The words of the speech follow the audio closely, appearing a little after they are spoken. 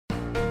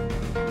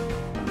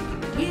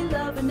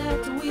and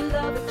that we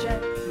love a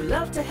chat. We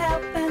love to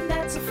help and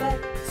that's a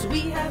fact. So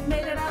we have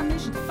made it our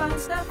mission to find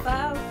stuff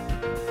out.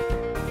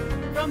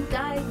 From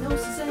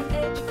diagnosis and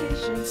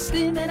education,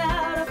 steaming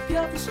out of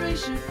pure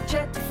frustration.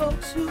 Chat to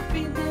folks who've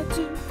been there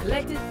too.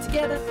 Collect it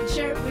together and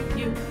share it with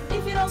you.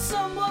 If you know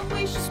someone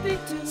we should speak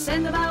to,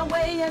 send them our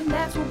way and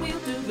that's what we'll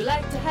do. We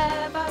like to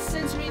have our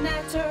sensory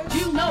natters.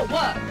 You know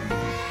what?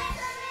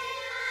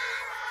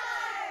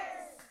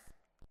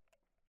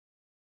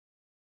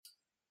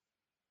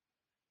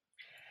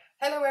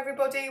 Hello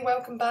everybody,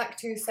 welcome back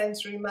to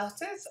Sensory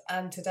Matters,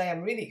 and today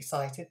I'm really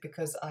excited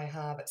because I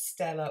have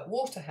Stella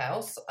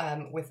Waterhouse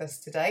with us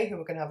today, who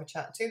we're going to have a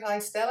chat to. Hi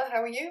Stella,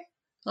 how are you?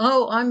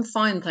 Oh, I'm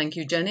fine, thank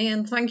you, Jenny,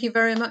 and thank you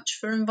very much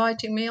for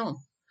inviting me on.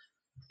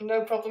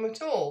 No problem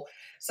at all.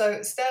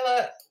 So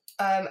Stella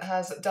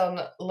has done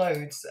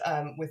loads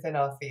within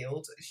our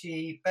field.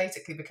 She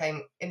basically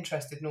became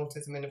interested in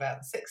autism in about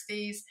the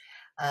 60s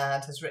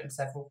and has written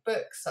several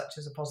books, such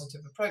as A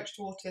Positive Approach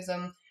to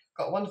Autism.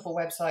 Got a wonderful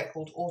website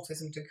called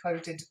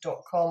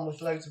autismdecoded.com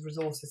with loads of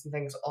resources and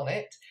things on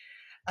it,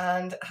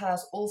 and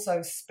has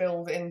also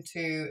spilled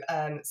into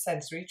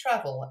sensory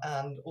travel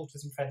and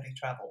autism-friendly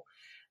travel,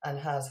 and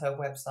has her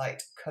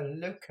website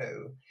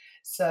Coloco.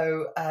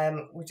 So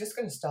we're just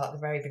going to start at the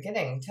very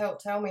beginning.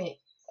 Tell me,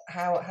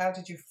 how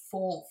did you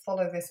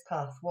follow this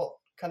path? What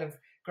kind of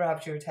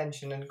grabbed your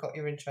attention and got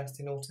your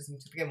interest in autism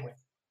to begin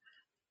with?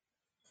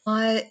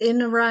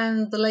 In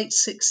around the late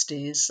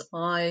 60s,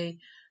 I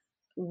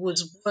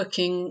was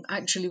working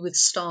actually with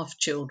staff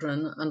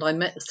children, and I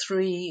met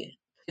 3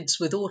 kids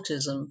with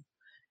autism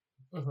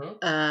in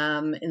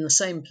the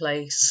same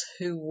place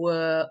who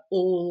were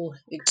all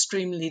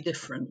extremely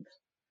different.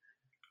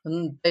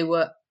 And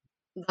that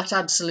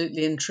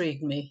absolutely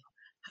intrigued me,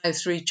 how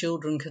 3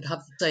 children could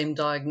have the same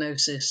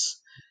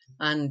diagnosis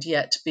and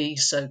yet be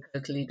so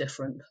totally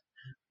different.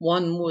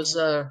 One was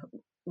a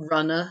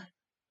runner,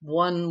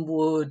 one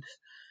would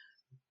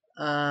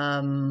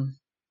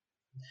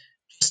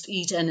just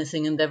eat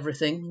anything and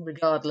everything,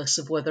 regardless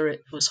of whether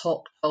it was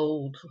hot,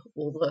 cold,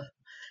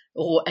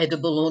 or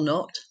edible or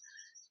not.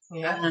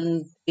 Yeah.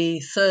 And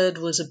the third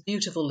was a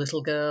beautiful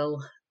little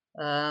girl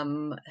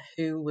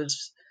who had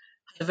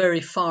a very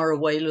far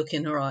away look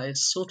in her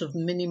eyes, sort of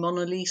mini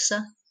Mona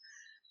Lisa.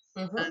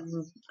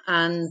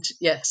 And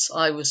yes,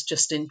 I was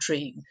just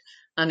intrigued,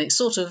 and it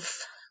sort of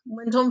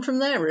went on from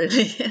there,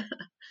 really.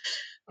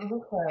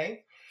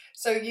 Okay.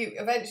 So you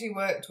eventually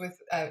worked with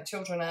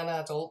children and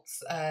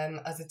adults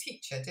as a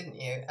teacher, didn't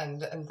you?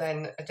 And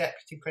then a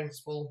deputy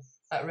principal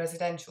at a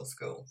residential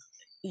school.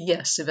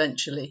 Yes,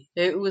 eventually.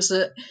 It was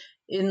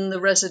in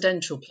the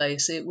residential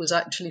place, it was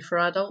actually for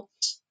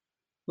adults,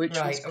 which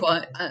was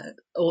quite,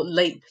 or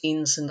late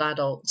teens and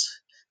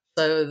adults.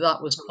 So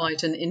that was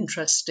quite an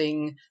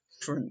interesting,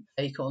 different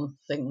take on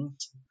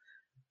things.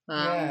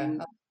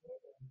 And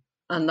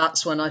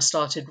that's when I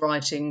started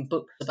writing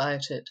books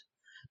about it,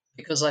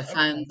 because I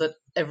found that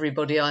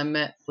everybody I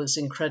met was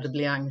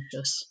incredibly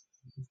anxious.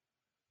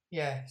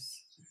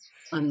 Yes.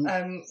 And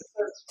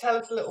so tell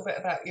us a little bit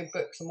about your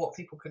books and what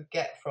people could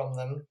get from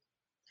them.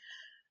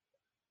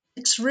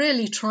 It's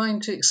really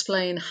trying to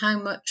explain how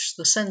much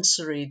the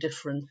sensory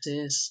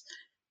differences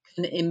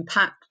can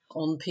impact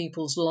on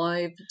people's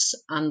lives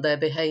and their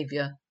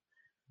behaviour,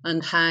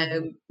 and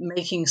how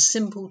making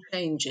simple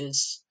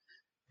changes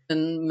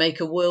can make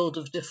a world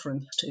of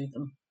difference to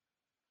them.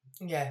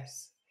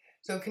 Yes.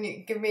 So can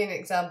you give me an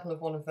example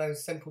of one of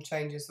those simple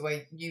changes, the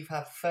way you've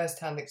had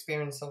first-hand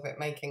experience of it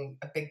making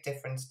a big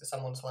difference to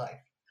someone's life?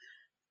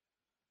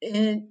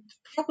 It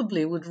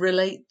probably would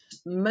relate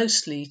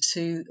mostly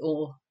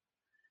to,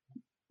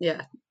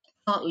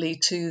 partly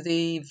to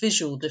the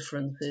visual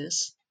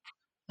differences,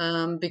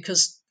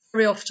 because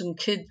very often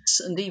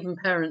kids and even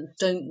parents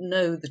don't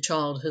know the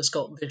child has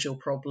got visual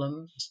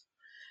problems.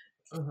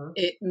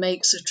 It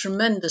makes a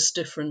tremendous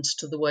difference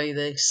to the way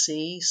they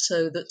see,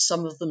 so that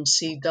some of them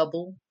see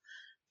double.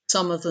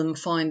 Some of them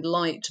find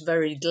light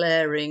very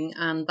glaring,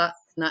 and that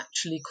can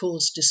actually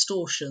cause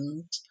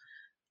distortions,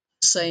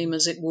 same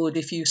as it would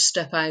if you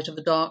step out of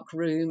a dark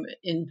room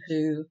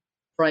into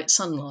bright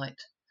sunlight.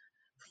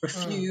 For a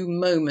few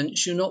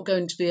moments, you're not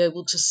going to be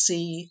able to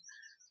see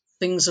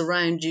things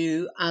around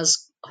you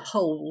as a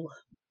whole.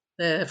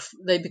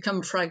 They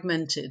become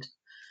fragmented.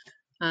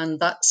 And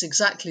that's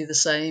exactly the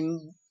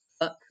same,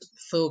 but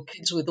for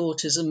kids with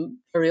autism,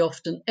 very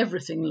often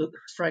everything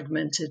looks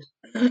fragmented.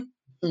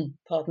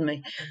 Pardon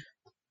me.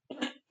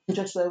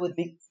 Just bear with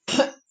me.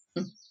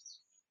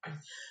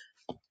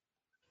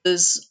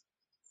 There's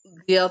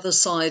the other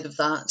side of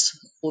that,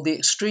 or the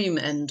extreme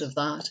end of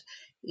that,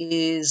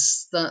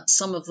 is that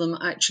some of them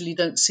actually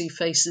don't see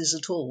faces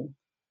at all.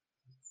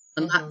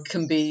 And that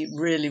can be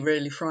really,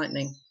 really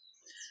frightening.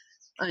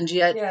 And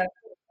yet... Yeah,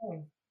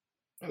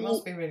 it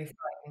must be really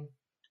frightening.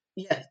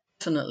 Yeah,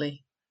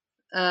 definitely.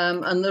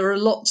 And there are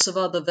lots of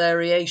other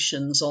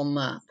variations on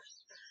that.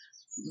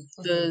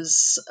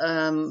 There's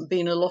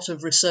been a lot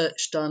of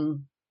research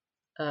done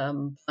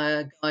by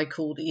a guy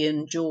called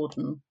Ian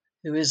Jordan,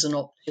 who is an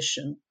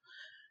optician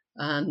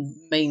and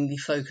mainly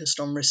focused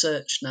on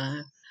research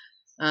now.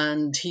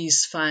 and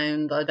he's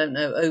found, I don't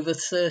know, over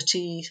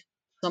 30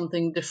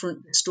 something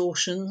different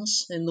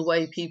distortions in the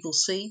way people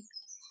see.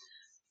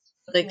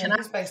 They Yeah, can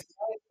he's based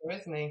in Ayr,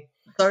 isn't he?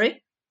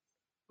 Sorry?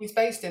 He's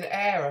based in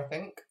Ayr, I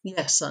think.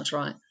 Yes, that's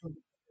right.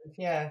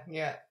 Yeah,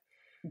 yeah.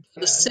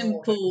 The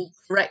simple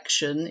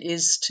correction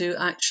is to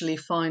actually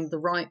find the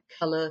right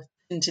colour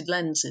tinted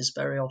lenses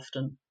very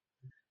often.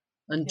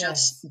 And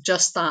Yes.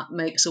 just that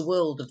makes a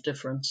world of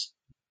difference.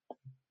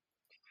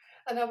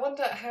 And I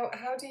wonder,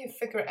 how do you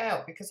figure it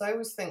out? Because I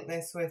always think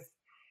this with,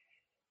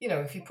 you know,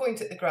 if you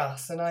point at the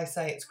grass and I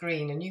say it's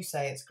green and you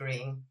say it's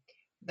green,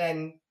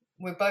 then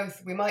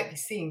we might be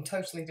seeing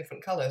totally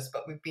different colours,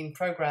 but we've been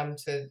programmed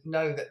to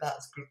know that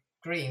that's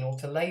green or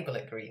to label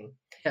it green.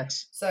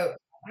 Yes. So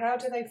how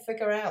do they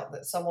figure out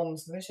that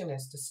someone's vision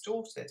is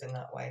distorted in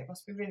that way? It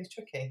must be really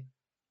tricky.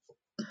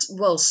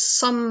 Well,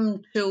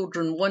 some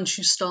children, once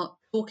you start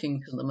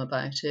talking to them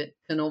about it,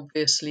 can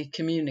obviously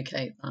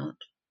communicate that.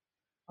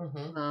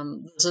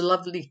 Mm-hmm. There's a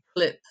lovely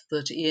clip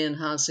that Ian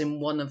has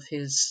in one of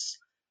his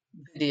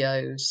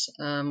videos,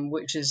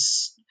 which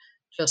is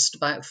just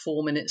about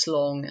 4 minutes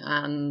long,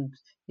 and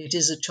it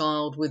is a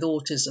child with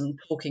autism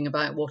talking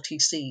about what he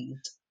sees.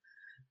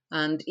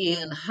 And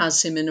Ian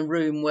has him in a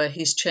room where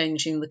he's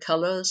changing the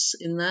colours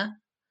in there.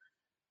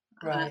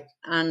 Right.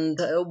 And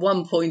at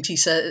one point he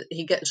said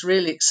he gets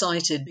really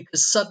excited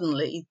because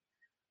suddenly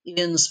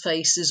Ian's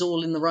face is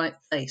all in the right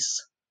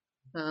place.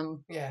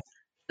 Yeah.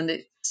 And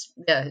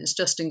it's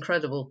just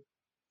incredible.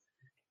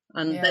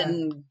 And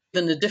then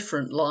given a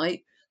different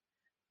light,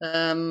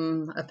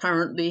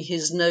 apparently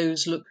his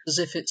nose looks as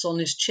if it's on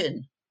his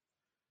chin.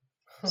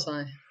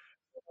 So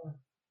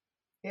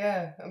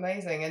yeah,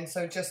 amazing. And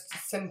so just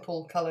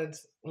simple coloured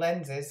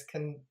lenses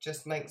can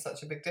just make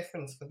such a big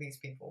difference for these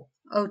people.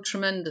 Oh,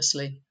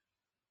 tremendously.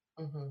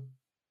 Mm-hmm.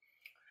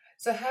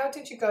 So how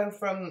did you go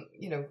from,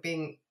 you know,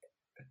 being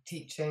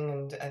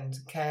teaching and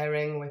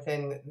caring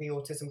within the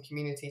autism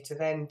community to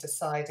then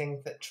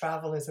deciding that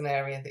travel is an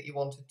area that you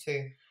wanted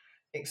to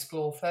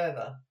explore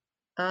further?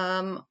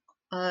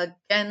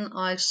 Again,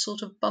 I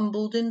sort of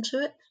bumbled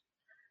into it.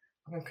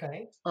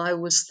 Okay. I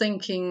was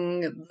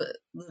thinking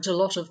that a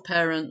lot of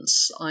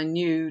parents I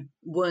knew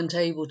weren't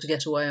able to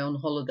get away on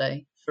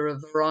holiday for a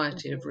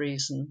variety of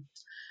reasons,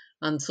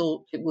 and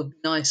thought it would be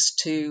nice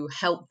to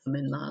help them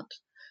in that.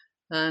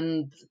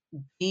 And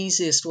the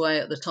easiest way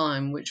at the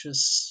time, which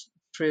was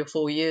 3 or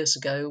 4 years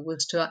ago,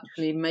 was to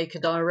actually make a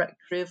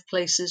directory of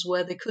places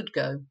where they could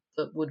go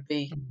that would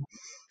be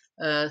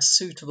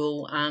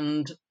suitable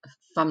and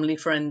family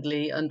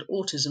friendly and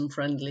autism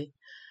friendly.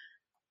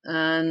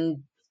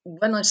 And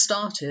when I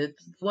started,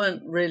 there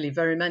weren't really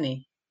very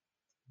many.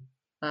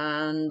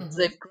 And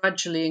they've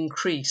gradually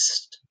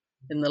increased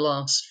in the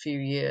last few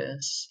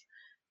years.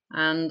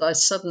 And I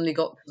suddenly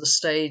got to the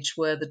stage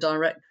where the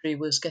directory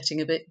was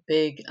getting a bit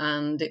big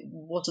and it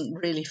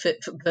wasn't really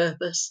fit for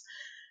purpose.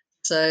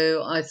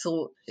 So I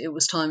thought it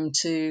was time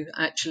to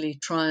actually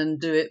try and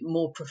do it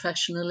more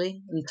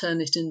professionally and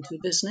turn it into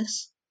a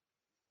business.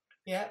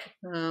 Yeah.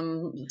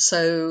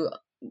 So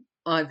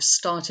I've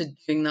started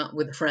doing that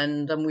with a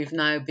friend, and we've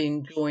now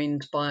been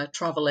joined by a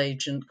travel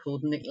agent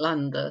called Nick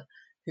Lander,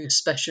 who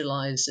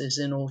specialises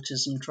in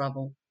autism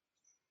travel.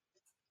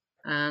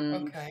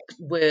 And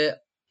we're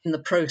in the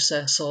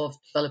process of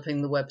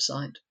developing the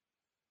website.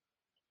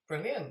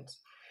 Brilliant.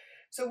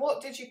 So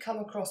what did you come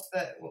across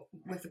that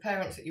with the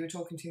parents that you were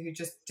talking to who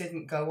just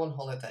didn't go on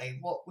holiday?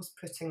 What was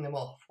putting them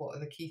off? What are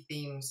the key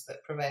themes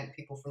that prevent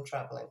people from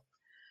travelling?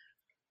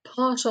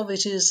 Part of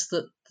it is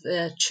that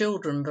their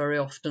children very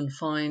often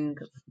find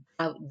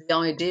the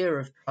idea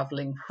of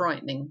travelling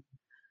frightening.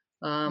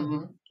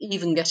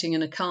 Even getting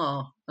in a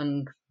car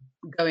and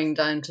going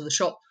down to the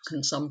shops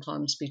can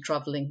sometimes be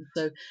travelling.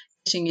 So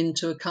getting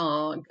into a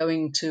car,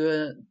 going to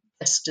a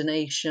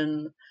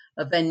destination,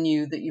 a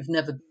venue that you've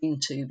never been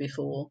to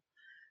before,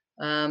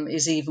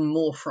 is even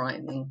more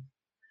frightening.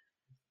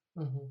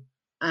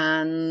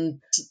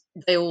 And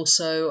they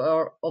also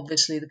are,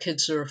 obviously, the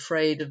kids are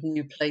afraid of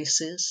new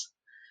places.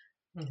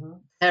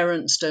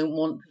 Parents don't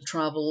want to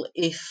travel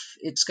if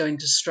it's going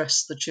to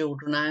stress the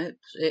children out.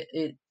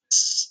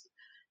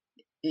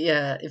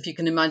 If you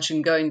can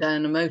imagine going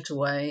down a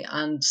motorway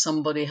and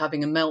somebody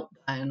having a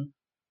meltdown,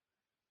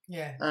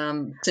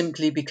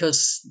 simply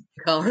because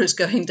the car is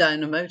going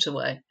down a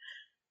motorway,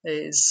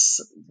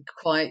 is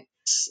quite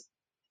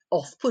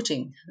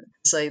off-putting,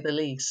 to say the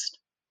least.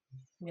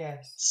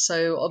 Yes.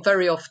 So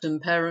very often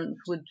parents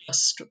would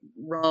just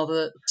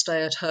rather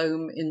stay at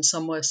home in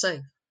somewhere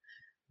safe.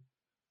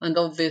 And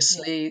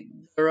obviously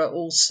there are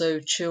also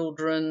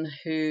children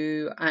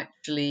who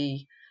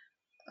actually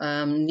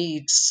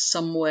need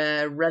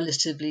somewhere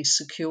relatively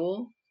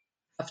secure,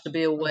 have to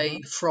be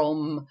away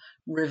from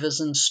rivers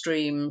and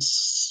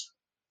streams,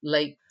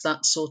 lakes,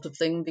 that sort of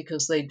thing,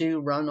 because they do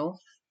run off.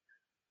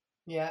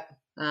 Yeah.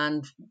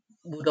 And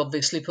would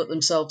obviously put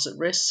themselves at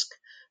risk.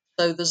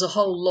 So there's a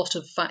whole lot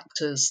of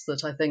factors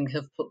that I think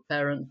have put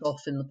parents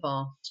off in the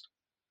past.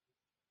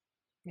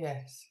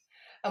 Yes.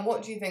 And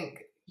what do you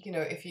think, you know,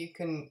 if you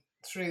can,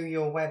 through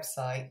your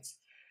website,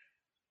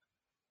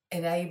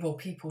 enable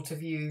people to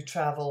view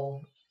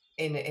travel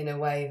in a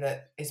way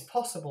that is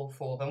possible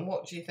for them,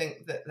 what do you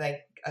think that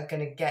they are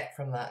going to get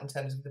from that in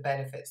terms of the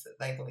benefits that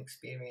they will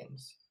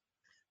experience?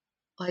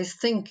 I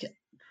think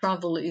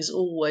travel is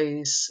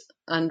always,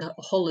 and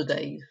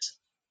holidays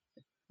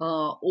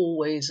are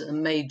always a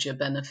major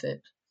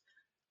benefit.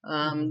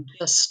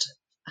 Just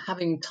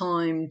having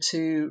time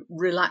to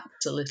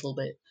relax a little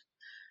bit.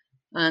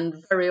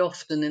 And very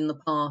often in the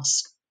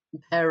past,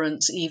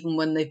 parents, even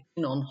when they've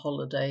been on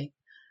holiday,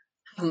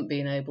 haven't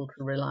been able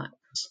to relax.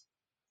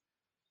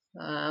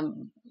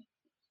 Um,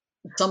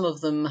 some of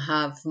them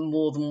have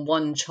more than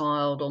one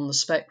child on the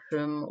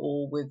spectrum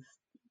or with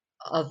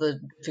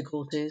other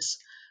difficulties.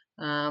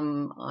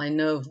 I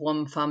know of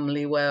one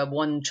family where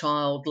one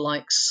child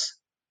likes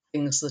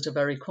things that are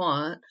very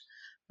quiet.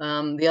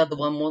 The other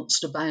one wants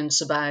to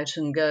bounce about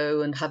and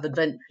go and have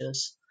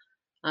adventures.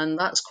 And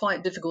that's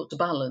quite difficult to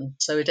balance.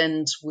 So it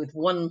ends with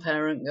one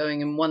parent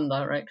going in one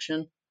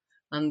direction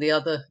and the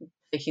other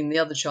taking the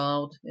other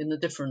child in a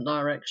different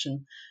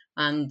direction,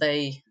 and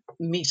they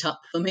meet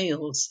up for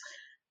meals.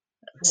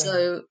 Yeah.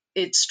 So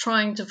it's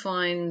trying to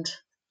find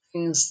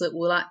things that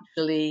will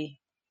actually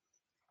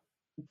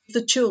give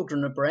the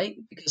children a break,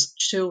 because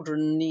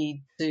children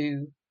need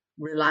to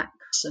relax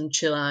and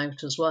chill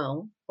out as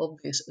well,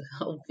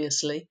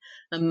 obviously.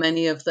 And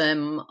many of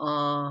them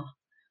are,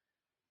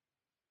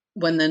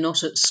 when they're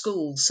not at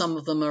school, some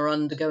of them are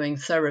undergoing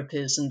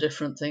therapies and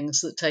different things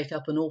that take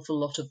up an awful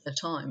lot of their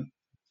time.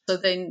 So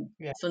they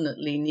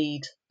definitely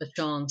need a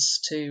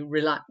chance to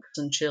relax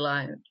and chill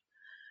out.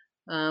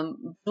 But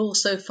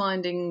also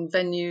finding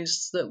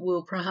venues that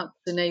will perhaps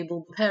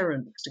enable the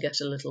parents to get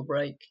a little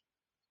break.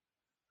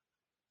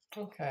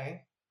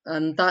 Okay.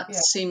 And that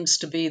seems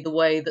to be the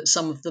way that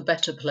some of the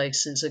better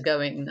places are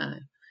going now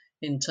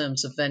in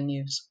terms of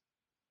venues.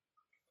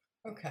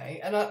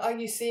 Okay. And are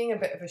you seeing a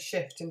bit of a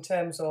shift in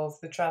terms of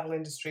the travel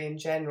industry in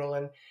general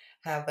and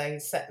how they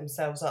set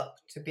themselves up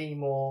to be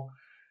more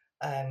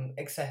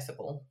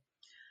accessible?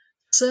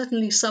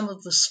 Certainly some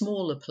of the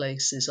smaller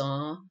places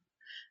are,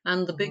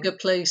 and the bigger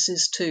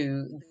places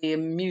too. The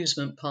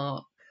amusement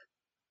park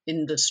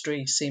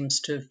industry seems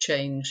to have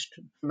changed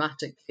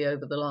dramatically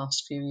over the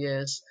last few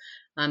years,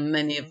 and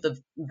many of the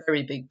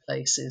very big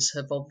places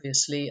have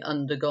obviously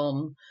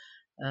undergone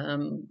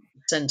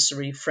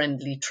sensory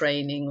friendly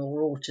training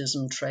or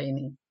autism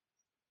training,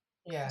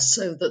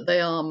 so that they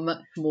are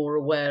much more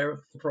aware of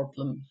the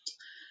problems.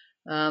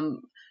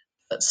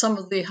 But some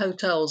of the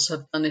hotels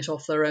have done it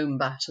off their own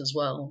bat as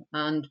well,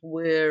 and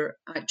we're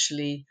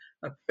actually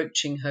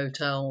approaching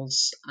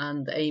hotels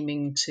and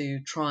aiming to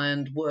try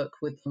and work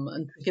with them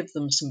and give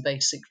them some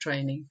basic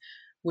training,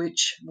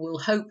 which will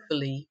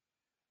hopefully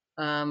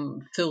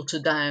filter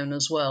down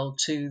as well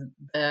to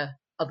their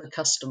other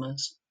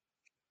customers.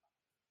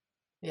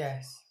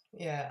 Yes,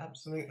 yeah,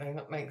 absolutely.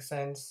 That makes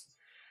sense.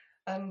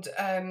 And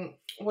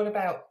what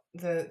about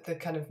the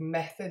kind of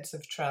methods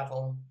of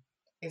travel?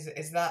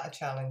 Is that a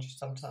challenge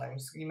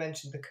sometimes? You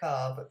mentioned the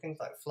car, but things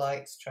like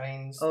flights,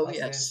 trains,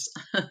 buses.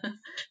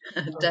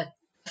 Yes,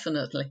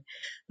 definitely.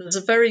 There's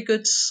a very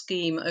good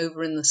scheme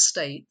over in the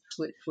States,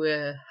 which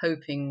we're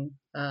hoping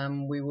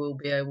we will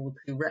be able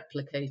to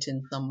replicate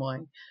in some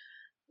way.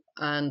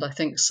 And I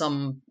think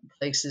some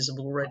places have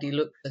already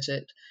looked at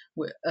it.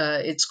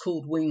 It's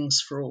called Wings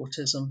for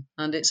Autism,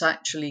 and it's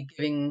actually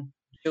giving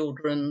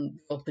children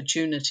the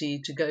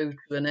opportunity to go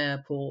to an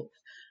airport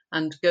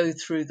and go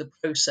through the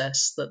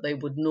process that they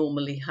would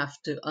normally have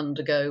to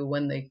undergo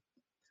when they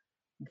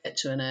get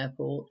to an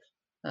airport.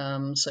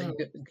 So you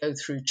go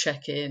through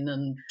check-in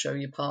and show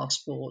your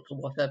passport or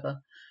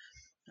whatever,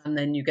 and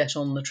then you get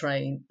on the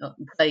plane,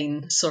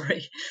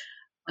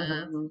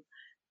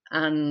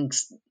 and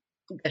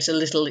get a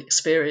little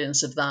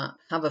experience of that,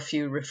 have a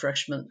few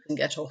refreshments and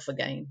get off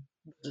again.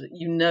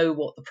 You know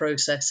what the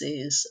process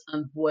is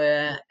and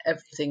where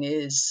everything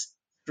is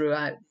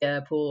throughout the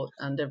airport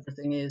and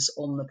everything is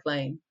on the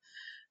plane.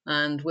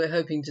 And we're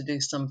hoping to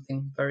do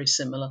something very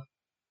similar.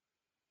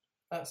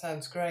 That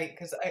sounds great,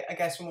 because I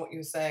guess from what you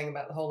were saying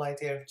about the whole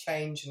idea of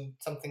change and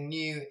something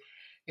new,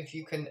 if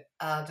you can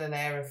add an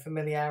air of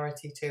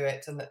familiarity to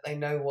it and that they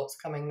know what's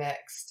coming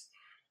next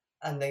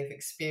and they've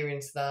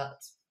experienced that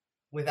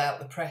without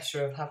the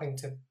pressure of having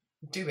to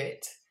do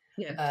it,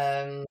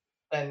 then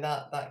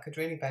that could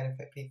really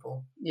benefit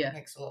people. Yeah. It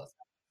makes a lot of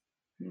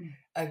sense.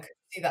 And could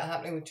you see that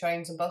happening with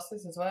trains and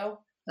buses as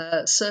well?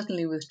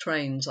 Certainly with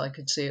trains, I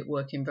could see it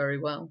working very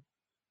well.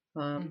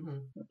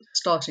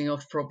 Starting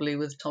off probably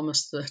with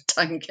Thomas the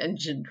Tank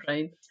Engine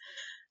train.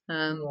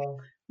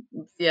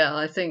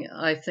 I think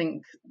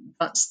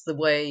that's the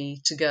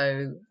way to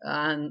go,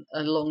 and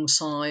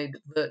alongside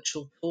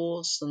virtual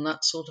tours and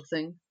that sort of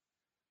thing.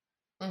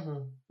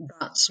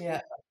 That's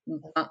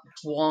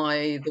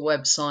why the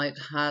website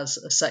has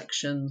a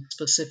section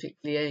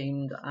specifically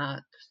aimed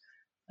at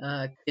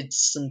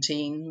kids and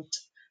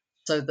teens,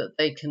 so that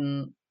they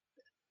can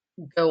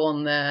go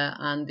on there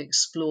and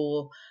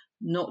explore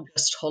not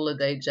just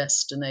holiday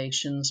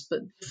destinations, but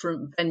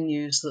different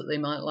venues that they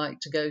might like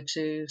to go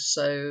to.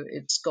 So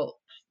it's got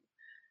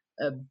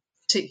a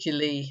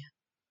particularly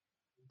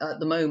at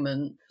the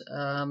moment,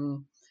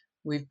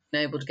 we've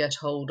been able to get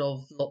hold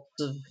of lots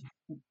of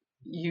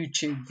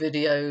YouTube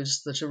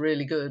videos that are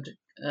really good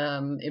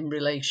in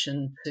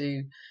relation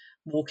to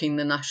walking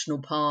the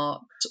national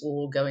parks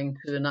or going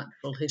to a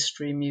natural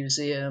history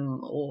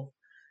museum, or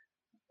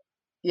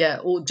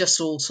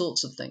just all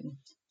sorts of things.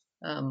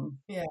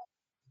 Yeah.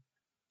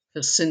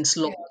 Because since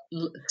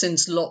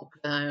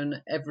lockdown,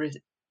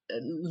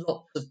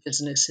 lots of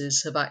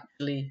businesses have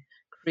actually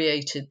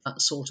created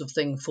that sort of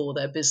thing for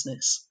their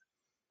business.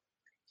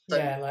 So,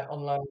 yeah, like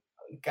online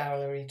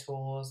gallery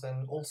tours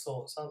and all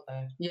sorts, aren't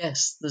there?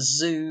 yes, the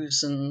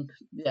zoos and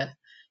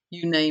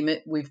you name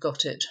it, we've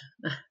got it,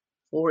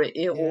 or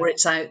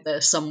it's out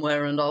there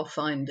somewhere, and I'll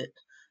find it.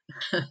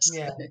 So,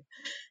 yeah,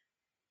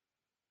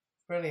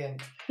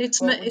 brilliant.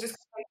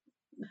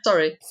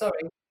 Sorry.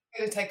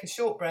 We're going to take a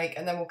short break,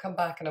 and then we'll come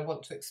back, and I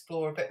want to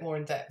explore a bit more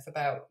in depth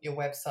about your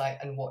website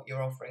and what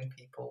you're offering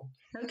people.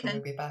 Okay. And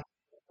we'll be back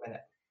in a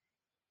minute.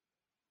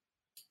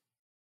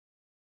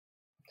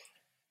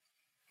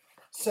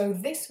 So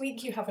this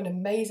week you have an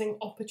amazing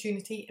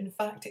opportunity. In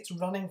fact, it's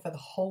running for the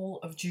whole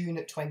of June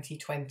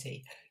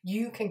 2020.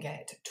 You can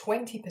get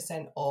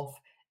 20% off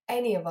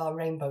any of our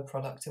rainbow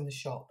products in the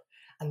shop,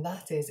 and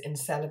that is in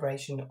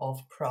celebration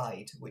of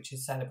Pride, which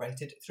is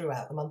celebrated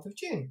throughout the month of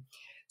June.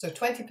 So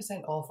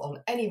 20% off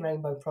on any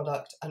rainbow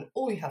product, and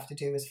all you have to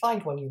do is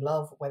find one you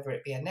love, whether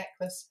it be a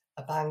necklace,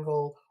 a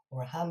bangle,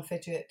 or a hand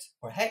fidget,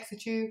 or a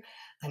hexachew,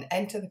 and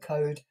enter the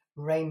code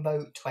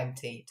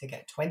RAINBOW20 to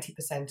get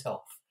 20%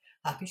 off.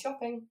 Happy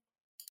shopping!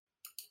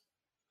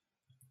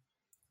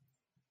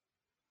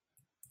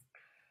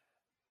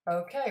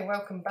 Okay,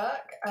 welcome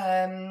back.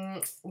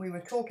 We were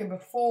talking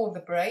before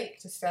the break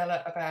to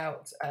Stella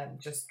about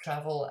just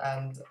travel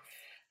and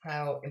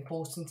how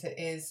important it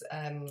is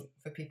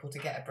for people to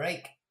get a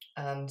break,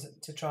 and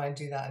to try and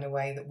do that in a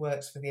way that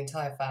works for the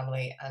entire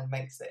family and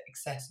makes it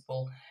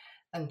accessible,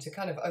 and to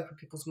kind of open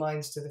people's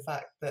minds to the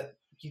fact that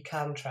you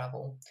can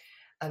travel.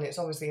 And it's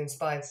obviously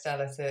inspired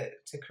Stella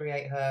to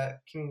create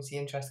her community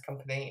interest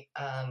company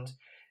and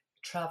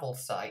travel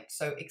site.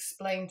 So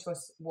explain to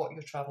us what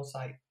your travel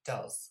site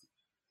does.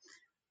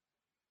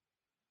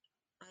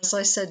 As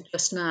I said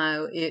just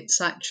now, it's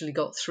actually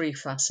got three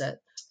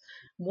facets.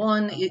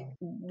 One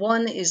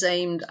is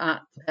aimed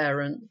at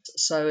parents,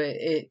 so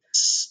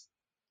it's,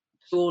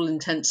 to all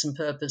intents and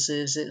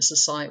purposes, it's a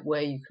site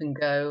where you can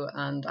go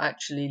and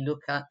actually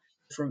look at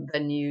different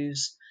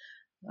venues,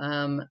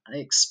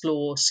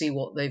 explore, see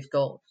what they've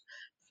got.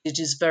 It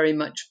is very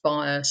much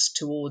biased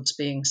towards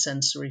being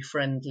sensory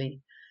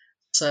friendly,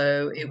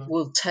 so it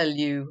will tell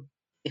you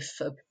if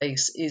a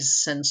place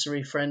is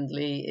sensory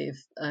friendly,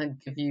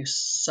 give you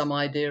some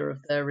idea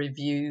of their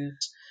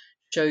reviews,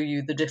 show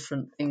you the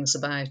different things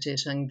about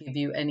it, and give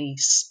you any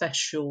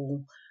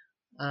special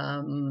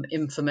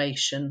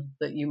information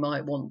that you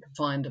might want to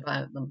find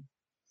about them.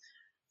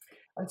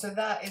 And so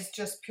that is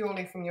just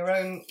purely from your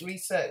own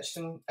research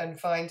and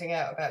finding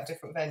out about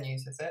different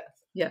venues, is it?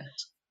 Yes.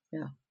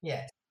 Yeah.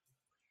 Yes.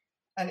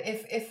 And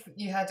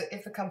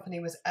if a company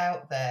was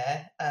out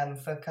there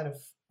for kind of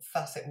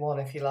facet one,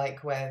 if you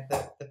like, where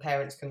the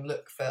parents can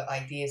look for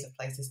ideas of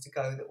places to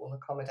go that will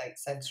accommodate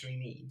sensory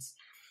needs,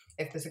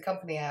 if there's a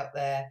company out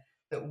there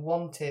that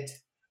wanted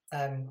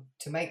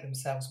to make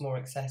themselves more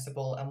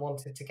accessible and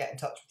wanted to get in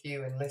touch with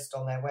you and list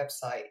on their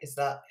website, is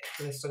that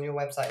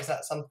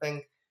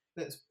something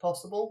that's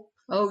possible?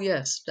 Oh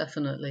yes,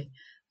 definitely.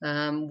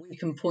 We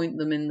can point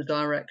them in the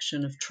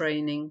direction of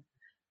training,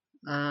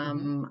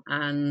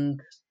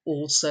 and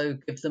also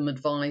give them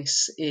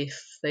advice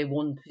if they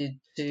wanted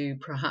to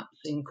perhaps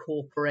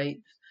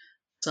incorporate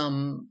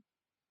something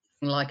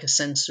like a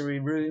sensory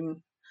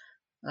room.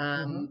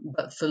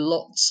 But for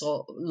lots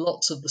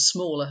of the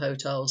smaller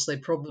hotels, they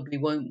probably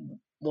won't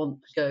want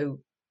to go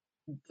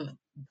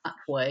that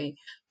way,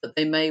 but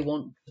they may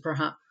want to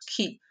perhaps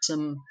keep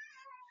some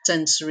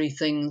sensory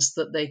things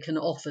that they can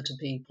offer to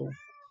people.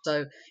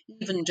 So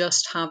even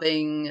just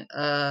having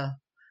a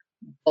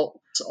box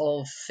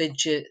of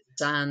fidgets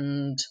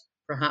and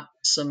perhaps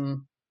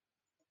some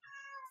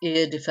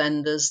ear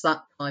defenders,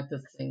 that type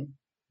of thing,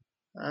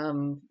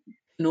 can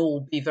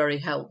all be very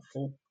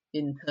helpful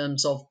in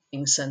terms of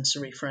being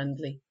sensory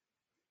friendly.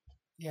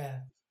 Yeah.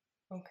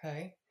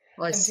 Okay.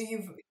 And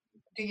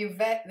do you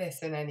vet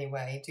this in any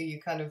way? Do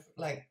you kind of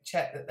like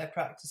check that they're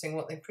practicing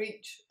what they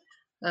preach?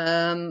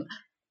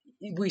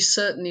 We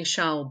certainly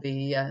shall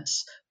be,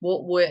 yes.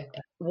 What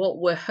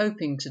we're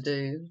hoping to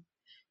do,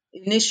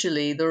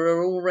 initially there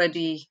are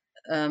already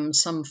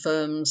some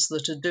firms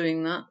that are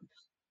doing that,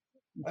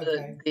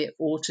 the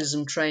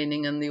autism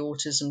training and the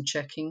autism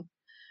checking.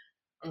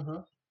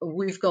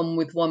 We've gone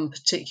with one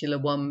particular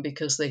one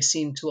because they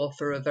seem to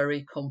offer a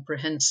very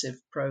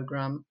comprehensive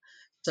program,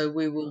 so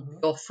we will be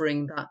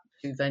offering that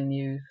to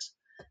venues,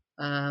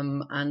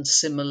 and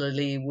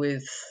similarly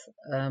with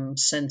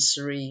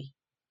sensory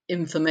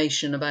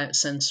information about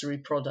sensory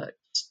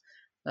products,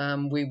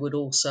 we would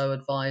also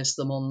advise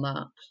them on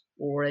that,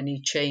 or any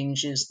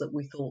changes that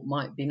we thought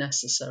might be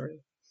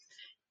necessary.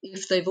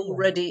 If they've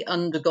already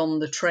undergone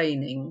the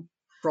training,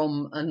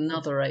 from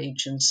another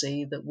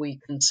agency that we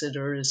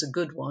consider is a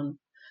good one,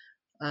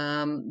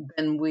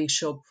 then we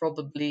shall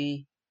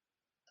probably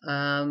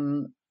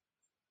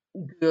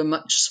do a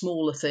much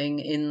smaller thing,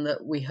 in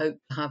that we hope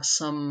to have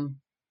some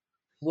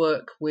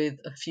work with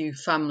a few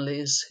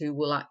families who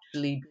will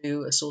actually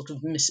do a sort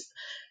of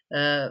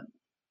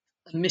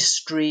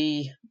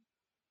mystery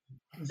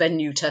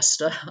venue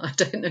tester. I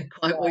don't know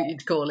quite what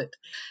you'd call it.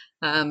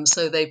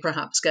 So they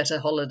perhaps get a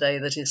holiday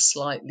that is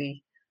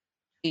slightly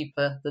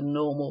cheaper than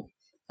normal,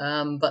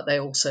 but they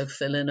also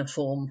fill in a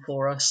form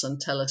for us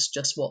and tell us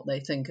just what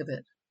they think of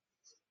it.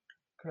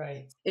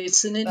 Great.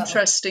 It's an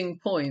interesting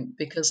point,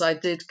 because I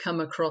did come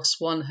across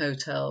one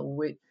hotel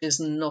which is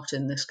not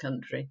in this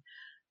country,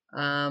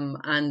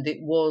 and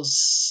it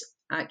was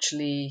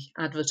actually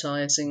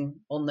advertising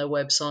on their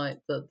website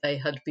that they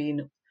had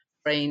been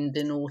trained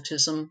in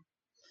autism.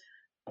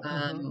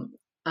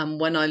 And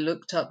when I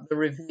looked up the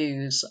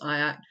reviews, I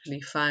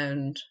actually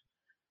found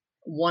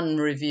one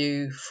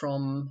review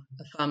from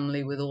a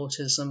family with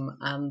autism,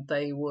 and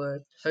they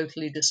were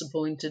totally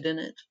disappointed in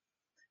it.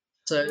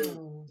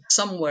 So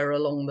somewhere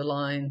along the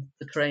line,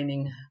 the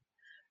training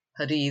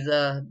had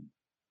either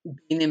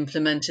been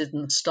implemented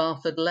and the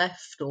staff had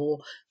left, or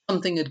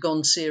something had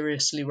gone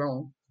seriously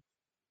wrong.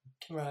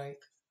 Right.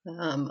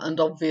 And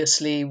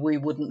obviously we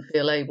wouldn't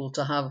feel able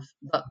to have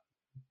that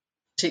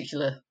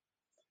particular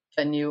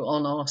venue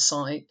on our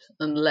site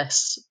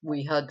unless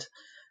we had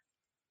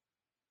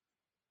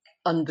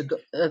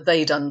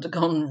they'd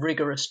undergone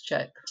rigorous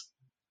checks.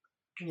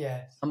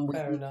 Yes, and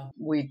fair enough.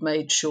 We'd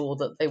made sure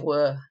that they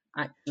were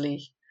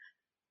actually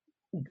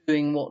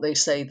doing what they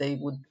say they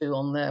would do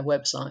on their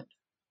website.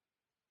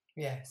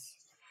 Yes.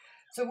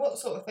 So what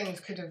sort of things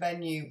could a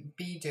venue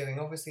be doing?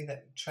 Obviously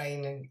that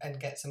train and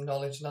get some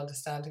knowledge and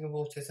understanding of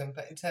autism,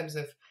 but in terms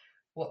of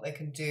what they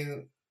can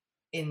do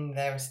in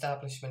their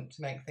establishment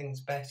to make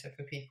things better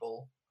for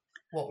people,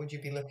 what would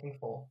you be looking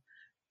for?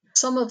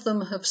 Some of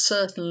them have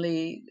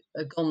certainly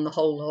gone the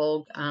whole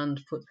hog and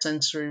put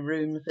sensory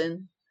rooms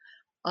in.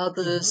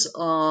 Others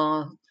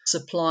are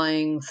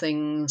supplying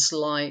things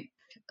like,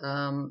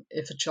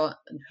 if a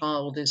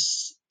child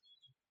is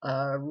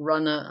a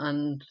runner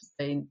and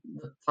the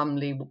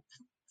family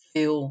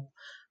feel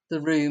the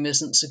room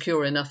isn't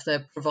secure enough,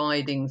 they're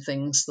providing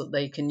things that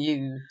they can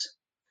use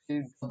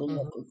to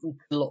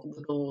lock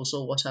the doors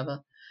or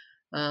whatever.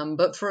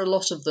 But for a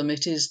lot of them,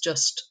 it is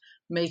just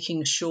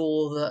making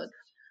sure that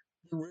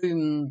the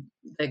room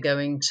they're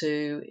going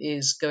to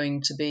is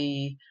going to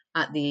be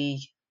at the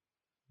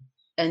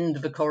end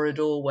of a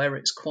corridor where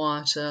it's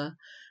quieter,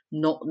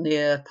 not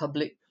near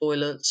public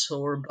toilets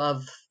or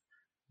above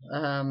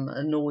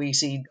a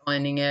noisy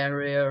dining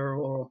area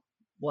or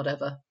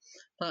whatever,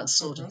 that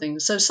sort of thing.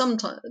 So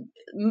sometimes,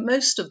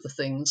 most of the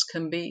things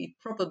can be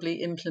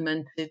probably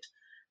implemented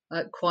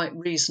at quite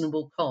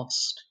reasonable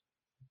cost.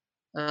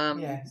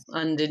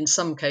 And in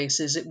some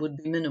cases it would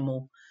be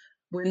minimal.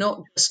 We're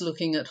not just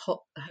looking at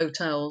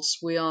hotels,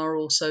 we are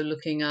also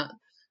looking at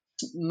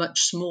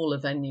much smaller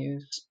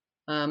venues,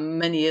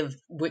 many of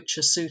which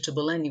are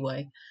suitable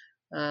anyway,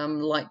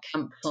 like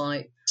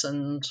campsites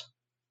and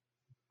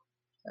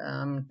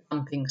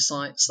camping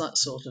sites, that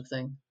sort of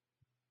thing,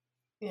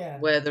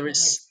 where there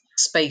is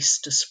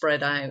space to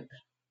spread out.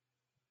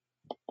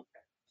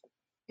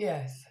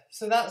 Yes,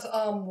 so that's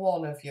arm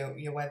one of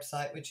your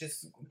website, which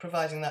is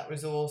providing that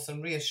resource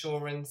and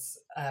reassurance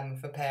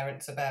for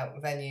parents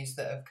about venues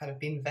that have kind of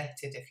been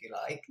vetted, if you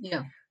like.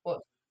 Yeah.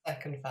 What's the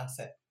second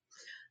facet?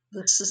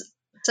 The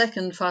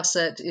second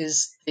facet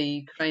is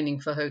the training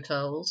for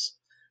hotels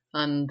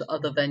and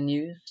other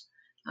venues,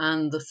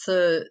 and the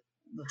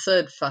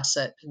third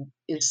facet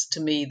is, to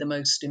me, the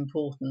most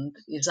important,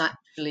 is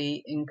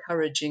actually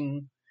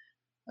encouraging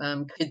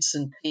kids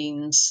and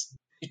teens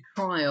to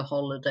try a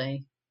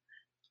holiday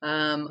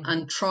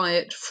and try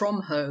it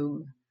from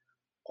home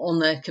on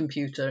their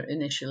computer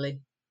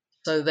initially,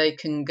 so they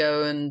can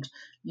go and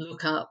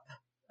look up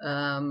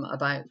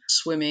about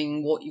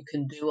swimming, what you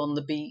can do on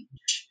the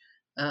beach,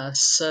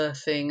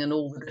 surfing and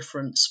all the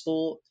different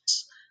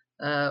sports,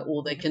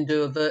 or they can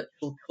do a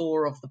virtual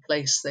tour of the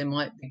place they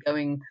might be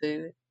going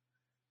to,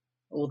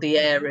 or the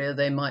area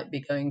they might be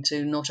going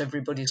to. Not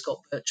everybody's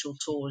got virtual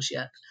tours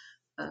yet,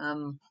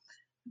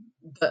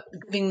 but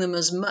giving them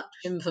as much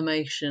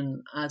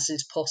information as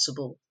is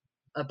possible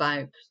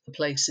about the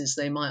places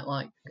they might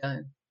like to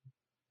go,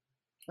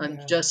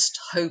 and just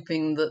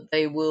hoping that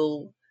they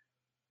will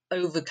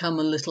overcome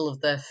a little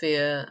of their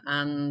fear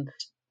and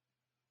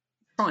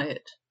try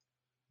it.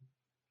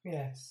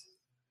 Yes.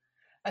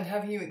 And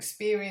have you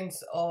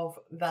experience of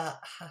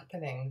that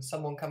happening?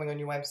 Someone coming on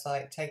your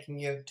website, taking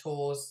your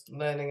tours,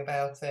 learning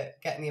about it,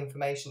 getting the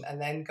information, and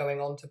then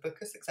going on to book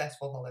a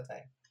successful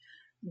holiday?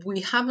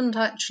 We haven't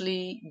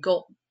actually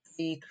got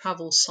the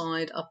travel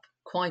side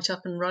quite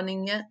up and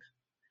running yet.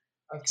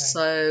 Okay.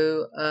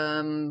 So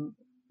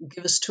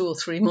give us 2 or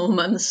 3 more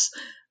months,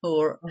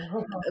 or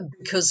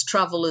because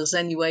travel has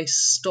anyway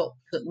stopped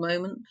at the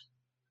moment,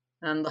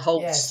 and the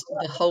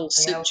whole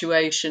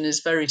situation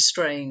is very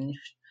strange.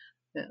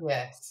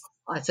 Yes.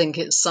 I think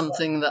it's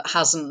something that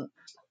hasn't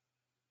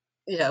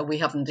we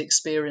haven't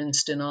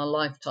experienced in our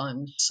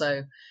lifetimes.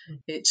 So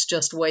it's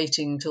just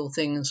waiting till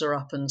things are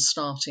up and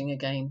starting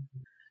again.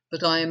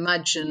 But I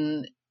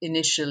imagine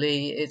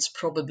initially it's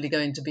probably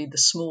going to be the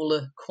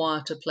smaller,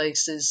 quieter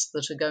places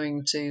that are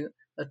going to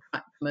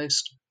attract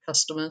most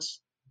customers.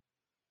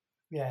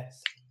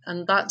 Yes.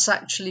 And that's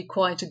actually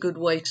quite a good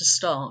way to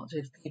start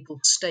if people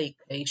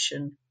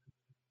staycation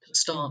to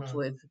start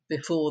with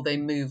before they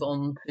move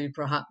on to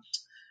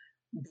perhaps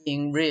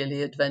being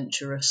really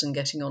adventurous and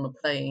getting on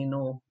a plane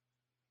or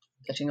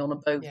getting on a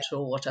boat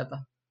or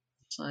whatever.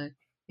 So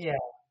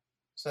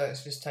so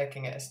it's just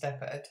taking it a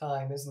step at a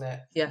time, isn't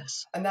it?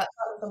 Yes. And that's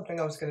something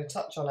I was going to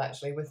touch on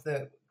actually with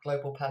the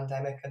global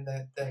pandemic and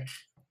the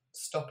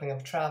stopping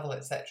of travel,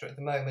 etc. at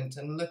the moment,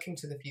 and looking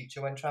to the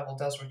future when travel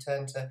does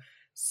return to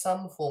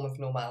some form of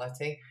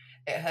normality.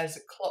 It has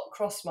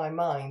crossed my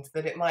mind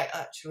that it might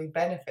actually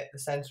benefit the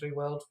sensory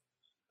world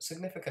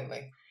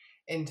significantly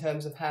in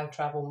terms of how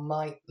travel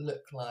might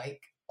look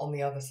like on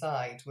the other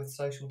side, with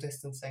social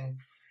distancing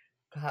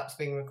perhaps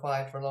being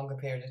required for a longer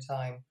period of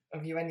time.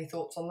 Have you any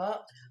thoughts on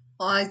that?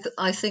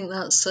 I think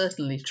that's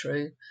certainly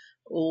true,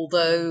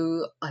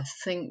 although I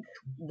think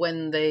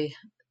when they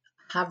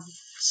have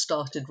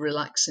started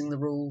relaxing the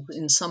rules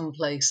in some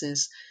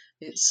places,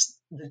 it's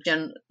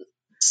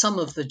some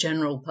of the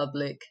general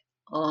public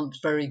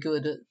aren't very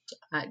good at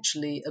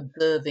actually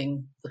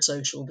observing the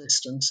social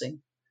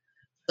distancing.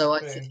 So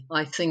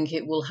I think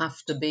it will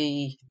have to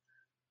be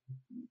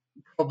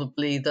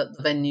probably that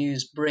the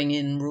venues bring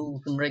in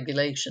rules and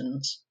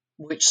regulations,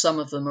 which some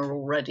of them are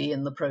already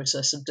in the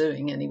process of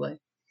doing anyway.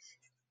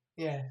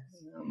 Yeah.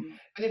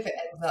 But if it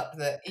ends up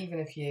that even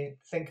if you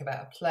think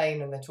about a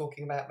plane and they're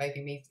talking about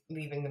maybe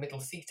leaving the middle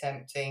seat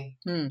empty,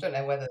 don't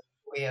know whether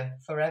it'll be a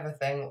forever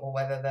thing or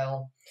whether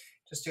they'll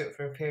just do it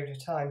for a period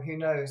of time. Who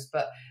knows?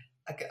 But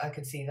I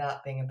could see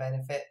that being a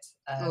benefit.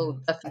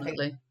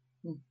 Definitely.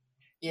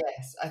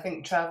 I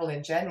think travel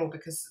in general,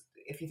 because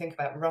if you think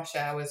about rush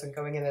hours and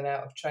going in and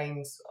out of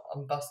trains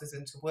on buses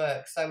into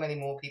work, so many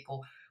more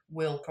people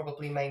will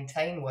probably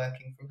maintain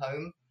working from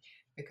home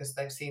because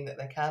they've seen that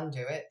they can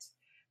do it.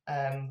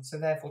 So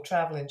therefore,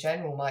 travel in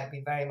general might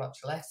be very much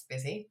less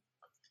busy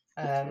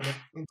in terms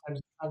of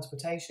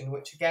transportation,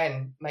 which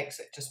again makes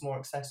it just more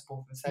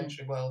accessible for the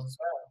sensory world as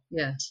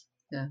well. Yes,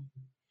 yeah.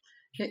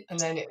 And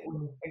then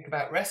when you think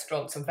about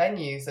restaurants and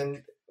venues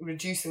and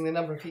reducing the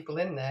number of people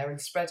in there and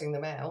spreading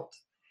them out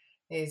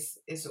is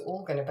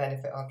all going to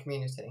benefit our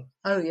community.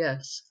 Oh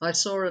yes, I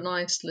saw a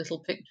nice little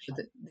picture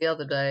the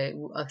other day.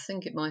 I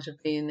think it might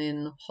have been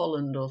in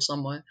Holland or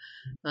somewhere,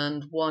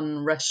 and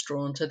one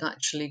restaurant had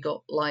actually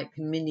got like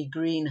mini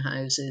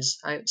greenhouses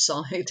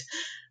outside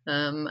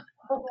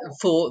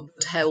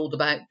held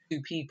about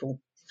 2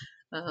 people,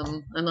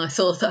 and I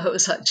thought that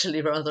was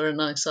actually rather a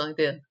nice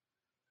idea.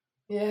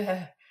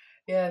 Yeah,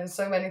 there's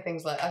so many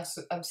things. Like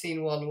I've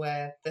seen one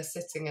where they're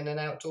sitting in an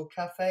outdoor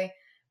cafe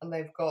and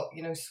they've got,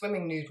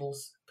 swimming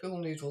noodles, pool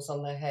noodles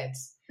on their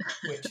heads,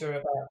 which are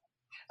about,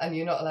 and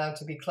you're not allowed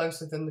to be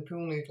closer than the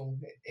pool noodle.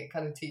 It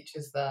kind of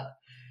teaches that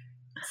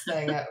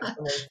staying out of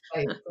someone's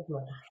face,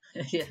 doesn't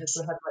it? Yes.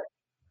 They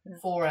had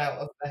like 4 out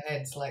of their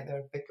heads, like they're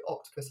a big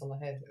octopus on the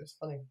head. It was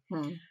funny.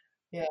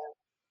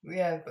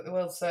 Yeah, but the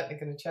world's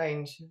certainly going to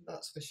change,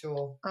 that's for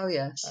sure. Oh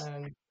yes.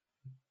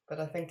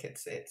 But I think it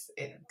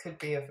could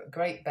be of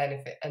great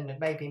benefit and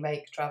maybe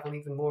make travel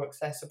even more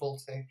accessible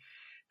to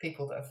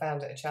people that have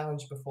found it a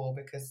challenge before,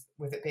 because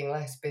with it being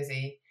less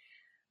busy,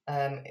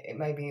 it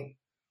may be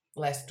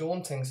less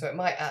daunting. So it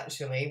might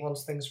actually,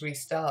 once things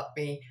restart,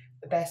 be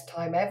the best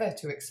time ever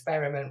to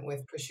experiment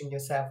with pushing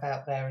yourself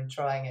out there and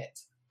trying it.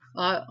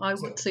 I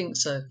would think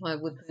so. I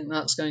would think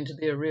that's going to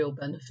be a real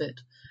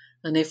benefit.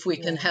 And if we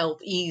can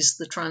help ease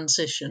the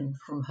transition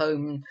from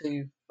home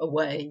to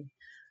away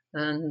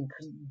and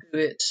do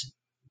it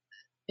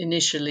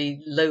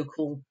initially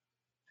local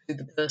to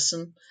the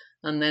person,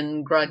 and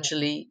then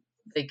gradually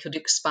they could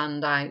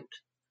expand out.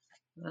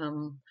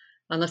 And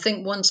I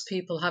think once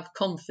people have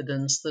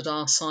confidence that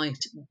our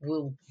site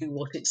will do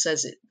what it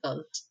says it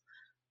does,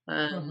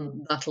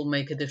 that'll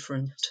make a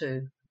difference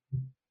too.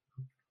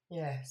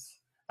 Yes,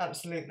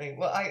 absolutely.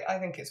 Well, I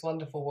think it's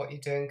wonderful what you're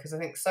doing, because I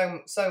think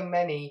so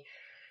many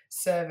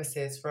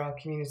services for our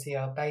community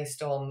are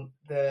based on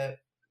the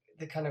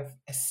kind of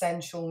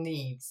essential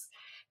needs.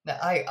 Now,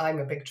 I'm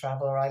a big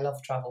traveller. I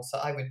love travel, so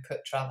I would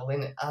put travel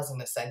in it as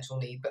an essential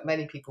need, but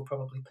many people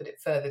probably put it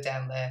further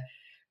down their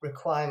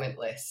requirement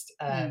list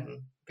because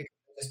they're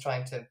just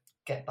trying to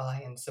get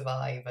by and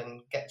survive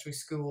and get through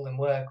school and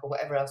work or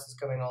whatever else is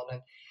going on,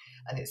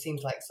 and it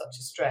seems like such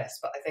a stress.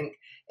 But I think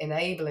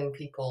enabling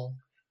people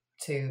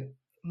to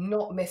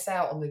not miss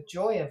out on the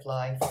joy of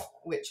life,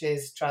 which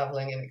is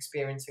traveling and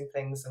experiencing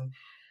things and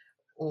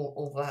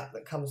all that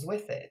comes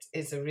with it,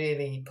 is a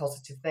really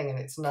positive thing. And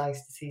it's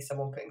nice to see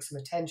someone putting some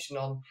attention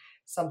on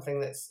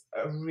something that's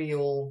a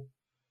real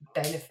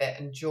benefit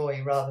and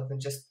joy rather than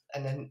just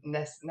a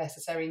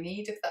necessary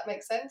need, if that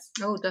makes sense.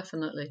 Oh,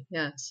 definitely,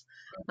 yes.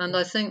 And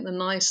I think the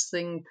nice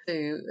thing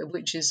too,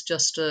 which is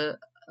just a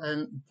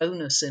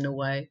bonus in a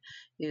way,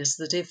 is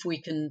that if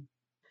we can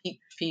teach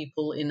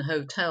people in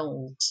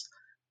hotels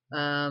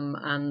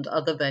and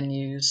other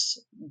venues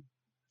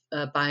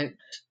about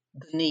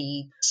the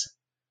needs,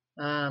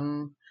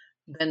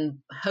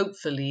 then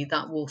hopefully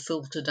that will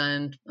filter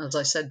down, as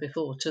I said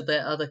before, to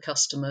their other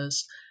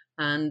customers.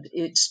 And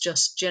it's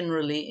just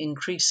generally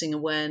increasing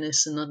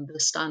awareness and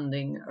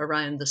understanding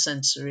around the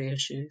sensory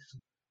issues.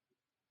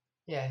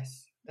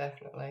 Yes,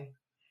 definitely.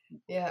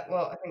 Yeah,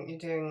 well, I think you're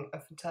doing a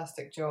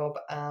fantastic job,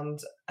 and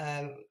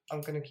I'm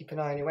going to keep an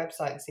eye on your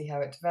website and see how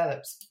it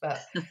develops. But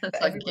for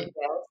everybody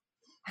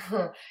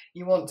else,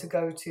 you want to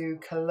go to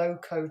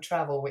Koloko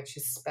Travel, which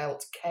is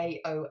spelt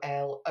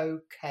KOLOKO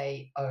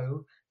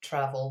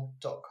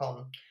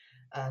travel.com,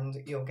 and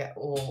you'll get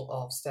all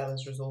of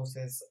Stella's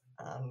resources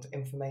and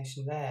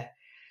information there.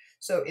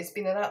 So it's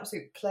been an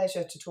absolute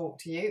pleasure to talk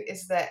to you.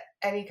 Is there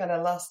any kind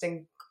of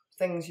lasting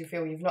things you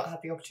feel you've not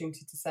had the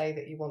opportunity to say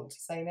that you want to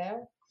say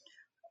now?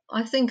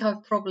 I think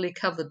I've probably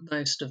covered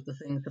most of the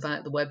things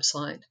about the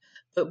website,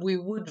 but we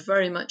would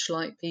very much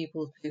like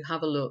people to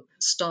have a look,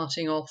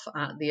 starting off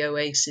at the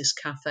Oasis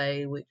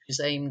Cafe, which is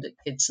aimed at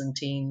kids and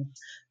teens,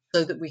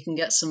 so that we can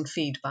get some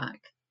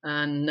feedback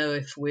and know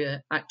if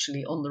we're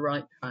actually on the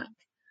right track.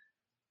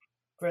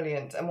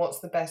 Brilliant. And what's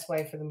the best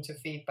way for them to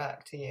feed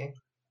back to you?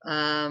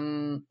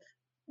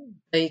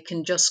 They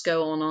can just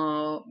go on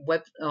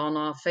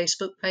our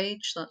Facebook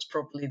page. That's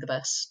probably the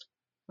best.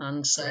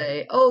 And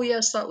say, oh,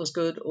 yes, that was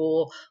good,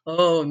 or,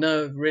 oh,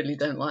 no, really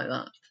don't like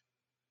that.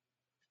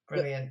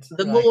 Brilliant.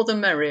 The more the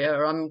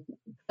merrier. I'm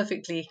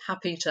perfectly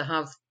happy to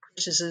have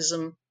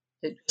criticism.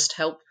 It just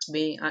helps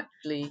me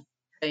actually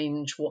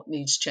change what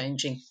needs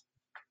changing.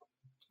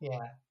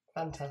 Yeah,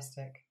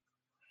 fantastic.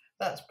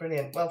 That's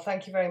brilliant. Well,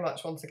 thank you very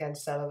much once again,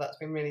 Stella. That's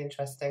been really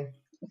interesting.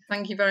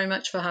 Thank you very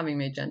much for having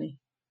me, Jenny.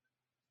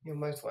 You're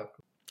most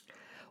welcome.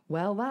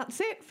 Well, that's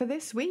it for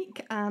this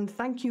week, and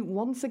thank you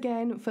once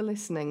again for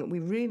listening. We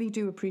really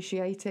do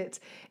appreciate it.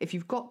 If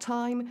you've got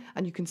time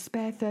and you can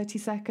spare 30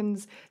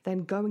 seconds,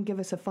 then go and give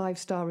us a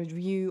 5-star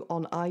review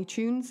on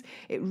iTunes.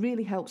 It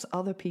really helps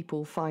other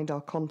people find our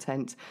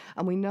content,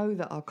 and we know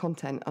that our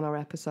content and our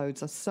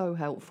episodes are so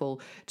helpful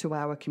to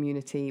our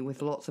community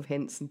with lots of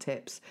hints and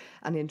tips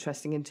and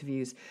interesting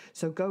interviews.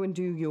 So go and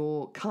do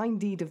your kind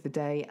deed of the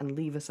day and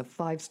leave us a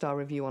 5-star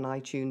review on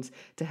iTunes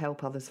to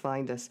help others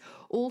find us.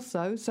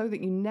 Also, so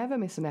that you never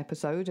miss an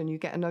episode and you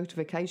get a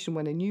notification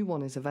when a new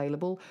one is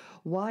available,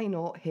 why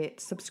not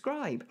hit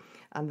subscribe?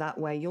 And that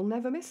way you'll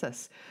never miss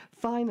us.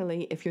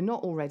 Finally, if you're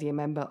not already a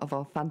member of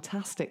our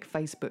fantastic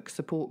Facebook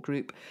support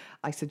group,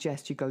 I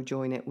suggest you go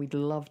join it. We'd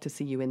love to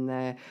see you in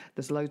there.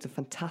 There's loads of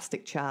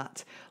fantastic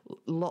chat,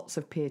 lots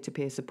of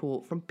peer-to-peer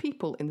support from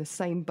people in the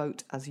same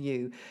boat as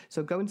you.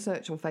 So go and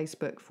search on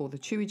Facebook for the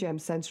Chewy Gem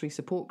Sensory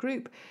Support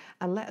Group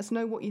and let us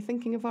know what you're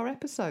thinking of our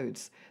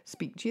episodes.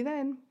 Speak to you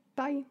then.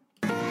 Bye.